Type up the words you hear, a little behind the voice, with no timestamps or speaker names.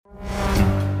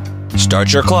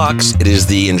Start your clocks. It is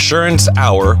the Insurance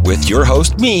Hour with your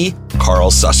host, me,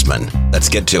 Carl Sussman. Let's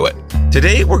get to it.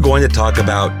 Today, we're going to talk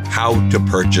about how to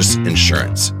purchase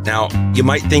insurance. Now, you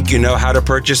might think you know how to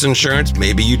purchase insurance.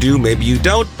 Maybe you do, maybe you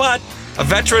don't. But a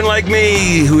veteran like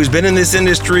me who's been in this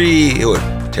industry,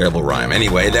 terrible rhyme.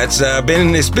 Anyway, that's been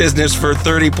in this business for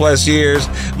 30 plus years,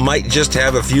 might just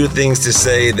have a few things to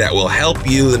say that will help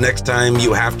you the next time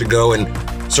you have to go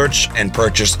and search and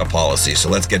purchase a policy. So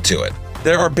let's get to it.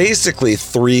 There are basically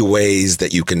three ways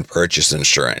that you can purchase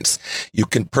insurance. You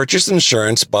can purchase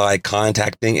insurance by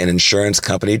contacting an insurance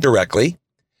company directly.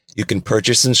 You can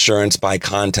purchase insurance by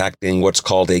contacting what's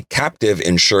called a captive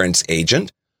insurance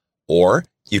agent, or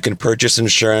you can purchase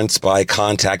insurance by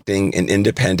contacting an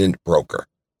independent broker.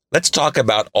 Let's talk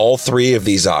about all three of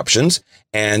these options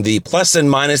and the plus and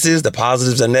minuses, the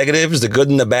positives and negatives, the good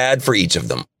and the bad for each of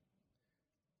them.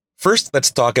 First, let's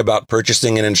talk about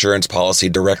purchasing an insurance policy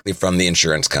directly from the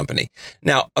insurance company.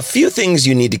 Now, a few things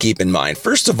you need to keep in mind.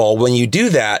 First of all, when you do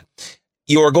that,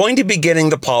 you are going to be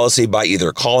getting the policy by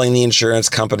either calling the insurance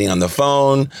company on the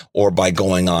phone or by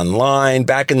going online.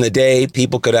 Back in the day,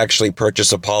 people could actually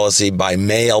purchase a policy by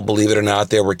mail. Believe it or not,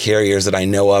 there were carriers that I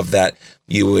know of that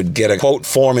you would get a quote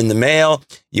form in the mail.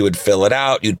 You would fill it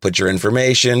out. You'd put your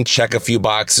information, check a few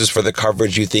boxes for the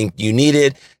coverage you think you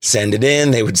needed, send it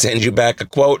in. They would send you back a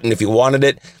quote. And if you wanted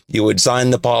it, you would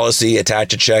sign the policy,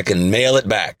 attach a check, and mail it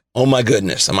back. Oh my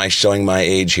goodness. Am I showing my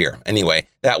age here? Anyway,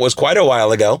 that was quite a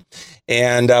while ago.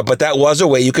 But that was a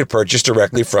way you could purchase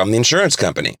directly from the insurance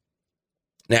company.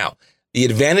 Now, the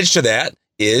advantage to that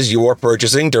is you are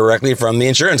purchasing directly from the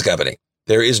insurance company.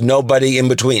 There is nobody in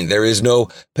between. There is no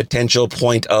potential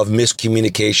point of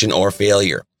miscommunication or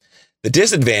failure. The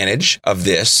disadvantage of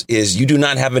this is you do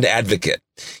not have an advocate.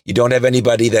 You don't have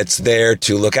anybody that's there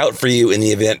to look out for you in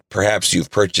the event perhaps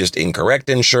you've purchased incorrect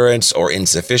insurance or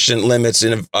insufficient limits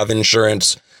of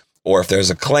insurance, or if there's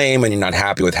a claim and you're not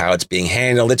happy with how it's being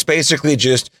handled. It's basically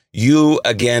just you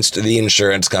against the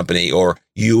insurance company, or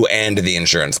you and the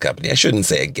insurance company. I shouldn't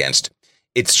say against.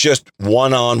 It's just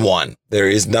one-on-one. There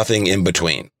is nothing in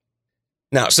between.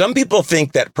 Now, some people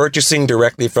think that purchasing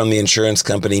directly from the insurance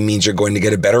company means you're going to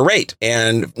get a better rate.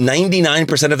 And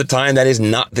 99% of the time, that is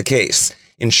not the case.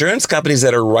 Insurance companies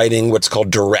that are writing what's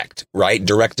called direct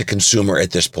to consumer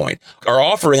at this point, are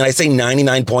offering, and I say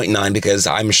 99.9 because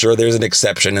I'm sure there's an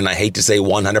exception, and I hate to say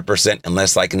 100%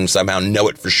 unless I can somehow know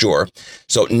it for sure.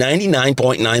 So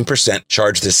 99.9%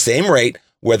 charge the same rate,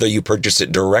 whether you purchase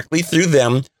it directly through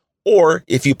them or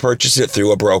if you purchase it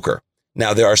through a broker.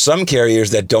 Now, there are some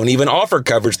carriers that don't even offer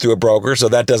coverage through a broker, so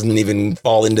that doesn't even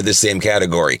fall into the same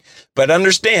category. But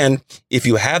understand, if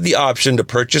you have the option to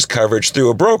purchase coverage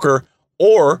through a broker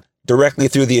or directly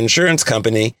through the insurance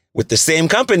company with the same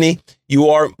company, you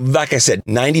are, like I said,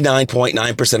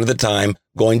 99.9% of the time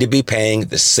going to be paying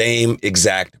the same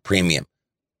exact premium.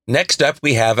 Next up,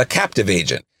 we have a captive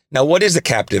agent. Now, what is a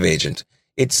captive agent?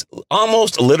 It's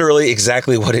almost literally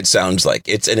exactly what it sounds like.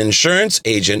 It's an insurance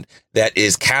agent that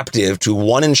is captive to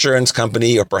one insurance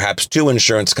company or perhaps two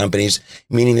insurance companies,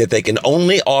 meaning that they can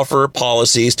only offer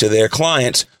policies to their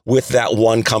clients with that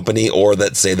one company or,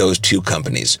 let's say, those two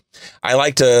companies. I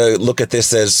like to look at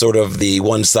this as sort of the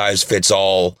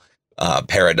one-size-fits-all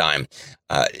paradigm.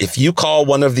 If you call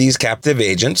one of these captive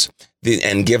agents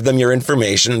and give them your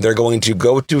information, they're going to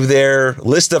go to their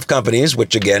list of companies,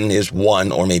 which again is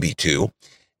one or maybe two,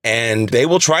 and they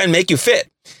will try and make you fit.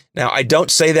 Now, I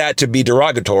don't say that to be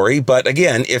derogatory, but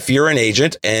again, if you're an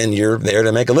agent and you're there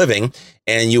to make a living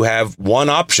and you have one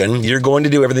option, you're going to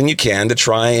do everything you can to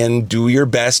try and do your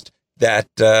best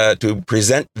to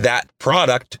present that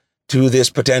product to this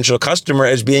potential customer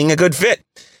as being a good fit.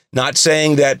 Not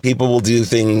saying that people will do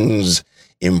things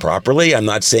improperly. I'm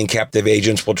not saying captive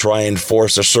agents will try and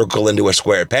force a circle into a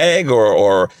square peg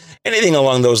or anything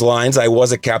along those lines. I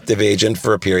was a captive agent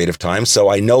for a period of time, so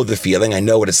I know the feeling. I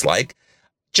know what it's like.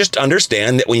 Just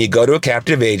understand that when you go to a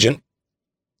captive agent,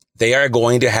 they are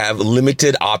going to have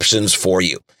limited options for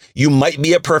you. You might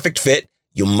be a perfect fit.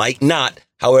 You might not.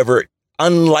 However,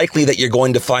 unlikely that you're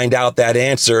going to find out that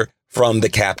answer from the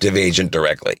captive agent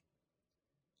directly.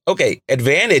 Okay,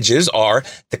 advantages are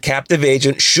the captive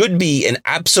agent should be an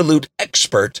absolute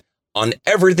expert on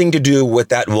everything to do with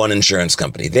that one insurance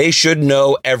company. They should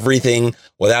know everything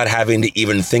without having to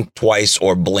even think twice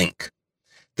or blink.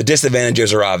 The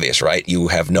disadvantages are obvious, right? You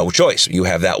have no choice. You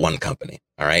have that one company.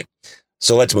 All right.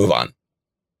 So let's move on.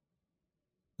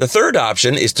 The third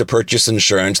option is to purchase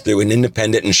insurance through an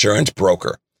independent insurance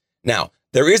broker. Now,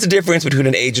 There is a difference between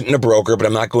an agent and a broker, but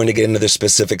I'm not going to get into the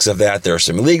specifics of that. There are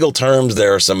some legal terms,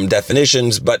 there are some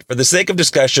definitions, but for the sake of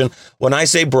discussion, when I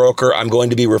say broker, I'm going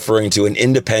to be referring to an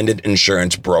independent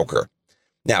insurance broker.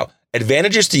 Now,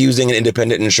 advantages to using an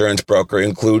independent insurance broker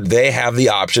include they have the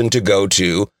option to go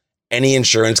to any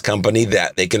insurance company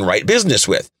that they can write business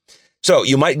with. So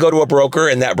you might go to a broker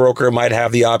and that broker might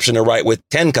have the option to write with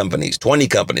 10 companies, 20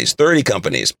 companies, 30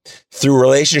 companies. Through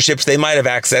relationships, they might have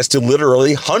access to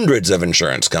literally hundreds of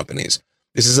insurance companies.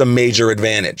 This is a major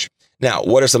advantage. Now,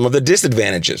 what are some of the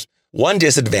disadvantages? One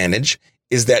disadvantage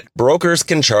is that brokers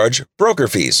can charge broker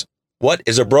fees. What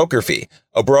is a broker fee?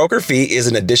 A broker fee is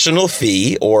an additional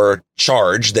fee or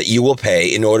charge that you will pay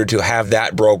in order to have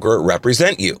that broker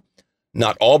represent you.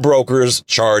 Not all brokers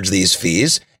charge these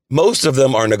fees. Most of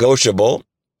them are negotiable,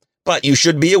 but you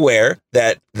should be aware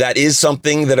that that is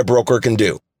something that a broker can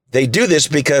do. They do this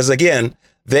because, again,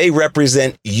 they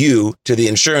represent you to the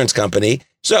insurance company.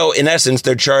 So in essence,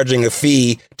 they're charging a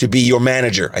fee to be your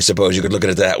manager. I suppose you could look at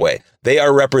it that way. They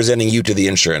are representing you to the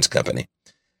insurance company.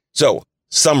 So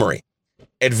summary,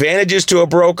 advantages to a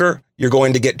broker, you're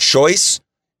going to get choice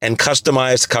and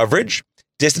customized coverage.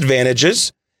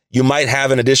 Disadvantages, you might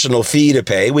have an additional fee to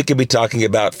pay. We could be talking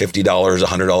about $50,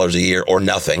 $100 a year or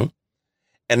nothing.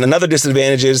 And another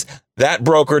disadvantage is that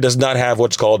broker does not have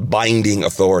what's called binding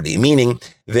authority, meaning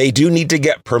they do need to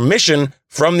get permission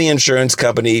from the insurance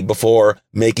company before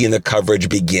making the coverage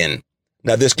begin.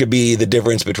 Now, this could be the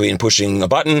difference between pushing a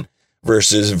button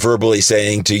versus verbally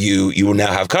saying to you, you will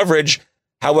now have coverage.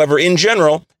 However, in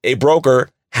general, a broker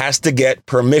has to get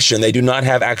permission. They do not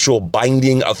have actual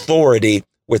binding authority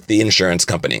with the insurance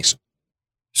companies.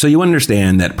 So you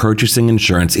understand that purchasing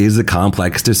insurance is a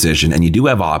complex decision, and you do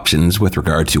have options with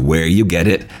regard to where you get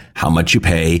it, how much you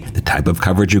pay, the type of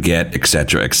coverage you get,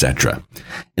 etc., etc.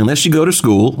 Unless you go to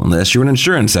school, unless you're an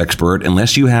insurance expert,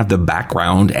 unless you have the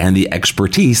background and the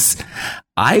expertise,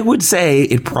 I would say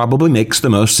it probably makes the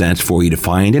most sense for you to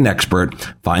find an expert,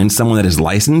 find someone that is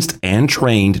licensed and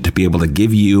trained to be able to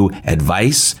give you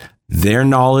advice, their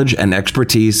knowledge and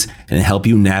expertise, and help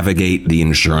you navigate the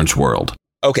insurance world.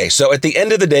 Okay, so at the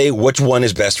end of the day, which one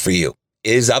is best for you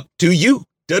is up to you.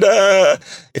 Ta-da!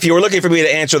 If you were looking for me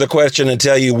to answer the question and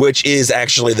tell you which is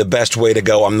actually the best way to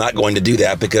go, I'm not going to do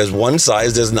that because one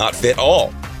size does not fit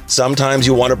all. Sometimes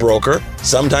you want a broker,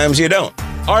 sometimes you don't.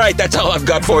 All right, that's all I've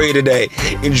got for you today.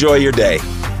 Enjoy your day.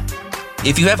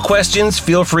 If you have questions,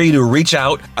 feel free to reach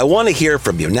out. I want to hear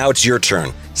from you. Now it's your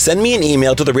turn. Send me an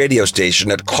email to the radio station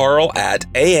at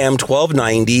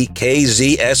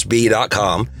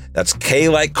carl@am1290kzsb.com. That's K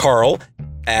like Carl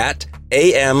at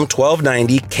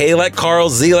AM1290, K like Carl,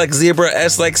 Z like Zebra,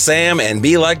 S like Sam, and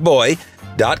B like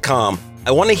boy.com.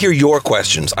 I want to hear your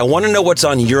questions. I want to know what's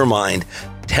on your mind.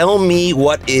 Tell me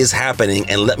what is happening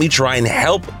and let me try and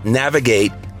help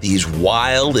navigate these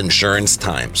wild insurance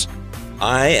times.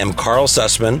 I am Carl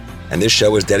Sussman, and this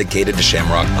show is dedicated to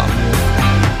Shamrock Pop.